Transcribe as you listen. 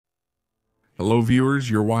Hello viewers,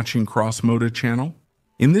 you're watching Cross Motor channel.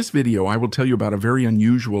 In this video, I will tell you about a very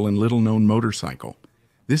unusual and little-known motorcycle.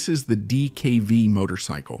 This is the DKV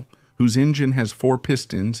motorcycle, whose engine has 4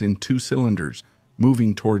 pistons in 2 cylinders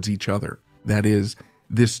moving towards each other. That is,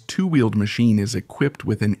 this two-wheeled machine is equipped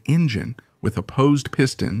with an engine with opposed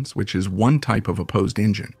pistons, which is one type of opposed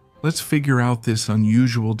engine. Let's figure out this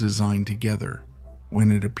unusual design together.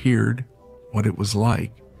 When it appeared, what it was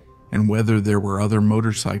like, and whether there were other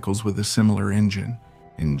motorcycles with a similar engine.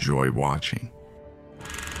 Enjoy watching.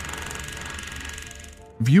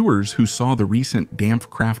 Viewers who saw the recent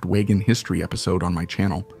Dampfkraft Wagon history episode on my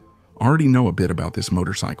channel already know a bit about this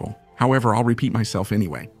motorcycle. However, I'll repeat myself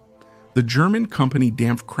anyway. The German company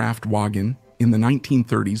Dampfkraft Wagen in the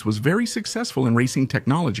 1930s was very successful in racing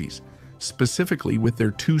technologies, specifically with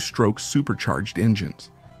their 2-stroke supercharged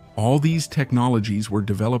engines. All these technologies were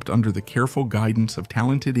developed under the careful guidance of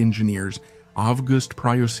talented engineers August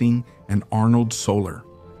Preussing and Arnold Soler.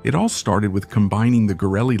 It all started with combining the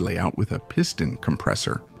Gorelli layout with a piston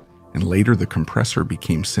compressor, and later the compressor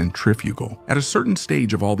became centrifugal. At a certain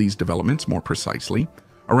stage of all these developments, more precisely,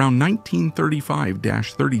 around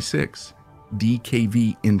 1935-36,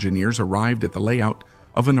 DKV engineers arrived at the layout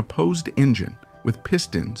of an opposed engine with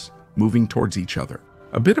pistons moving towards each other.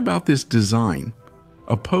 A bit about this design.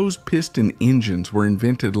 Opposed piston engines were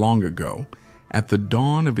invented long ago at the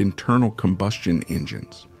dawn of internal combustion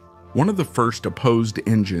engines. One of the first opposed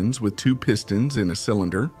engines with 2 pistons in a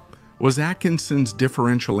cylinder was Atkinson's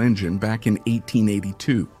differential engine back in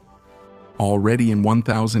 1882. Already in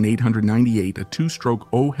 1898, a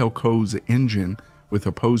 2-stroke Ohelko's engine with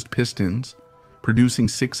opposed pistons, producing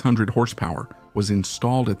 600 horsepower, was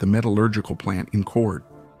installed at the metallurgical plant in Cord.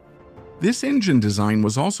 This engine design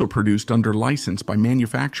was also produced under license by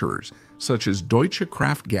manufacturers such as Deutsche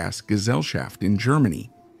Kraftgas-Gesellschaft in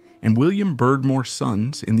Germany and William Berdmore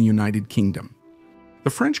Sons in the United Kingdom.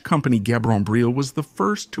 The French company Gabrand-Bril was the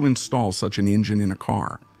first to install such an engine in a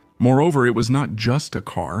car. Moreover, it was not just a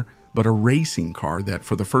car, but a racing car that,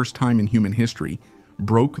 for the first time in human history,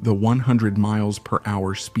 broke the 100 miles per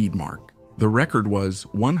hour speed mark. The record was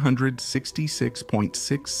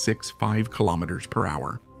 166.665 kilometers per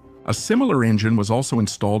hour. A similar engine was also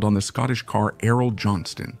installed on the Scottish car Errol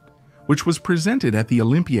Johnston, which was presented at the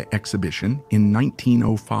Olympia exhibition in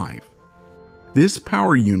 1905. This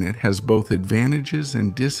power unit has both advantages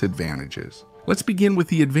and disadvantages. Let's begin with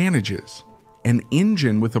the advantages. An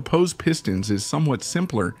engine with opposed pistons is somewhat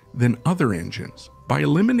simpler than other engines. By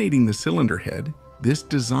eliminating the cylinder head, this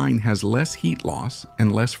design has less heat loss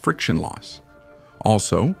and less friction loss.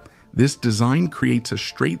 Also, this design creates a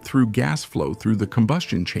straight-through gas flow through the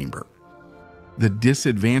combustion chamber. The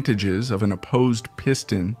disadvantages of an opposed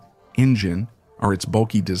piston engine are its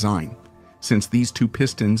bulky design, since these 2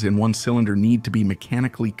 pistons in one cylinder need to be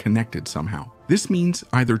mechanically connected somehow. This means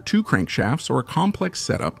either 2 crankshafts or a complex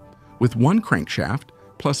setup with 1 crankshaft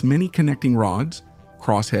plus many connecting rods,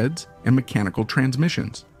 crossheads, and mechanical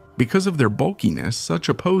transmissions. Because of their bulkiness, such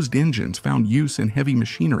opposed engines found use in heavy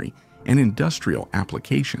machinery and industrial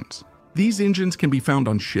applications. These engines can be found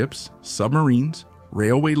on ships, submarines,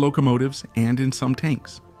 railway locomotives, and in some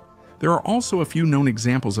tanks. There are also a few known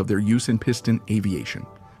examples of their use in piston aviation,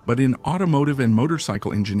 but in automotive and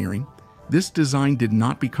motorcycle engineering, this design did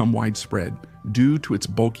not become widespread due to its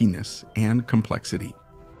bulkiness and complexity.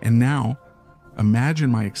 And now, imagine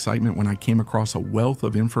my excitement when I came across a wealth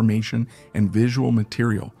of information and visual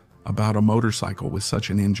material about a motorcycle with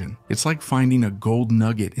such an engine. It's like finding a gold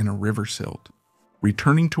nugget in a river silt.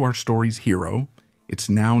 Returning to our story's hero, it's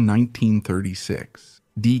now 1936.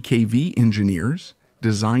 DKV engineers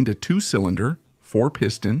designed a 2-cylinder,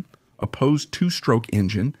 4-piston, opposed 2-stroke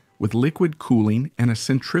engine with liquid cooling and a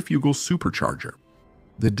centrifugal supercharger.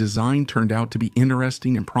 The design turned out to be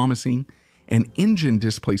interesting and promising, and engine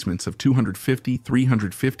displacements of 250,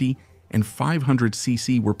 350, and 500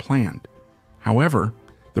 cc were planned. However,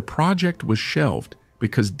 the project was shelved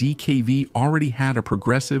because DKV already had a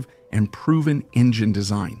progressive and proven engine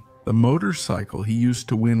design. The motorcycle he used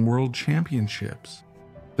to win world championships.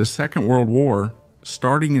 The Second World War,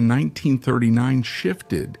 starting in 1939,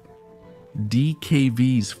 shifted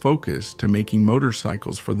DKV's focus to making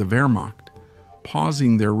motorcycles for the Wehrmacht,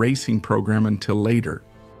 pausing their racing program until later.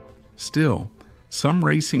 Still, some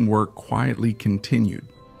racing work quietly continued.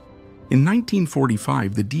 In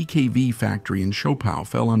 1945, the DKV factory in Schopau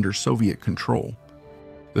fell under Soviet control.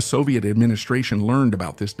 The Soviet administration learned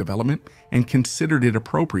about this development and considered it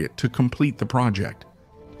appropriate to complete the project.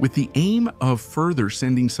 With the aim of further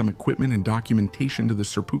sending some equipment and documentation to the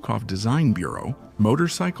Serpukhov Design Bureau,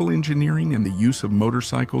 motorcycle engineering and the use of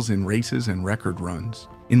motorcycles in races and record runs.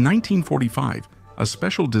 In 1945, a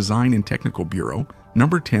special design and technical bureau,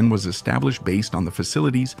 Number 10 was established based on the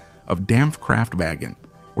facilities of Dampfkraftwagen,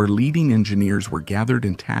 where leading engineers were gathered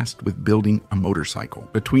and tasked with building a motorcycle.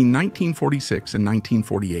 Between 1946 and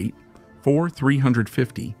 1948, 4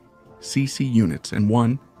 350cc units and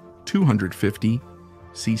 1 250cc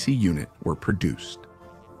unit were produced.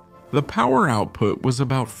 The power output was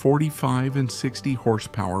about 45 and 60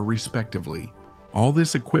 horsepower respectively. All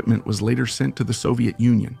this equipment was later sent to the Soviet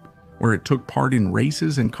Union, where it took part in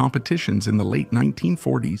races and competitions in the late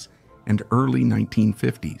 1940s and early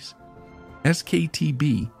 1950s.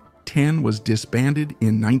 SKTB-10 was disbanded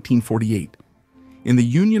in 1948. In the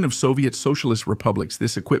Union of Soviet Socialist Republics,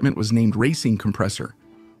 this equipment was named Racing Compressor,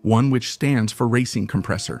 one which stands for Racing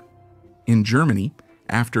Compressor. In Germany,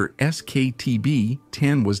 after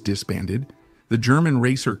SKTB-10 was disbanded, the German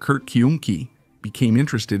racer Kurt Kuhnke became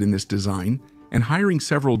interested in this design and, hiring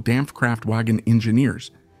several Dampfkraftwagen engineers,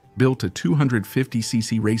 built a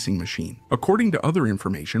 250cc racing machine. According to other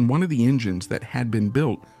information, one of the engines that had been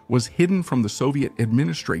built was hidden from the Soviet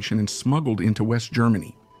administration and smuggled into West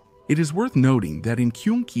Germany. It is worth noting that in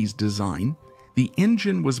Kuhnke's design, the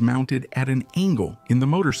engine was mounted at an angle in the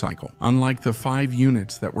motorcycle, unlike the 5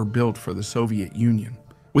 units that were built for the Soviet Union.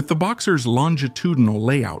 With the Boxer's longitudinal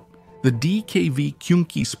layout, the DKV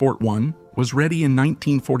Kuhnke Sport 1 was ready in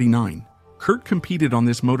 1949. Kurt competed on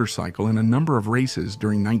this motorcycle in a number of races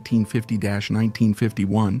during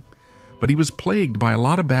 1950-1951, but he was plagued by a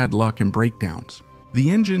lot of bad luck and breakdowns. The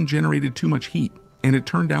engine generated too much heat, and it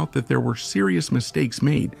turned out that there were serious mistakes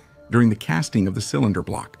made during the casting of the cylinder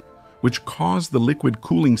block, which caused the liquid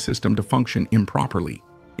cooling system to function improperly.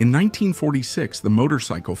 In 1946, the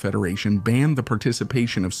Motorcycle Federation banned the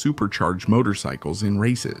participation of supercharged motorcycles in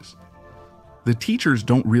races. The teachers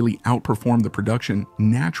don't really outperform the production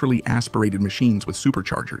naturally aspirated machines with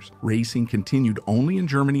superchargers. Racing continued only in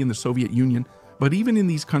Germany and the Soviet Union, but even in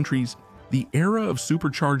these countries, the era of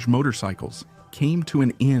supercharged motorcycles came to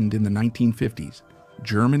an end in the 1950s.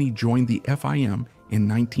 Germany joined the FIM in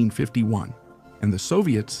 1951, and the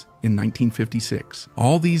Soviets in 1956.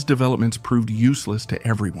 All these developments proved useless to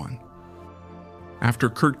everyone. After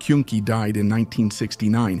Kurt Kuhnke died in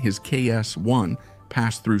 1969, his KS-1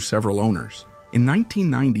 passed through several owners. In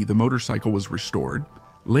 1990, the motorcycle was restored.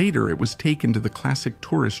 Later, it was taken to the Classic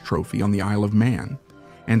Tourist Trophy on the Isle of Man,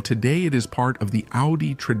 and today it is part of the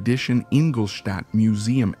Audi Tradition Ingolstadt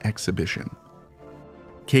Museum exhibition.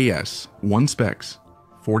 KS-1 specs,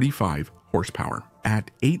 45 horsepower.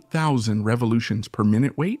 At 8,000 revolutions per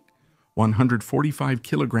minute weight, 145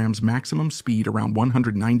 kilograms maximum speed, around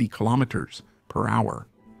 190 kilometers per hour.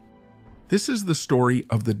 This is the story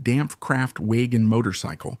of the Dampfkraftwagen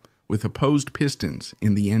motorcycle with opposed pistons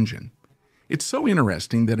in the engine. It's so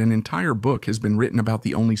interesting that an entire book has been written about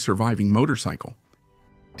the only surviving motorcycle.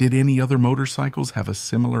 Did any other motorcycles have a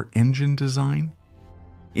similar engine design?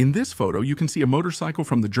 In this photo, you can see a motorcycle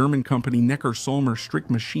from the German company Neckarsulmer Strict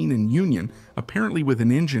Machine and Union, apparently with an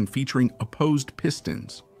engine featuring opposed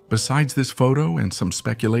pistons. Besides this photo and some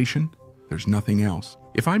speculation, there's nothing else.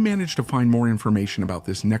 If I manage to find more information about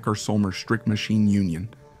this Neckarsulmer Strict Machine Union,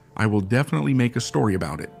 I will definitely make a story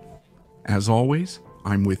about it. As always,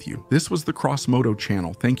 I'm with you. This was the CrossMoto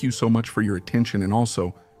channel. Thank you so much for your attention and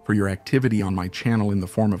also for your activity on my channel in the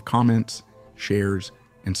form of comments, shares,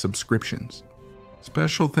 and subscriptions.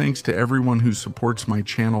 Special thanks to everyone who supports my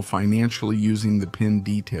channel financially using the pinned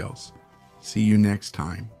details. See you next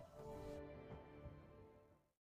time.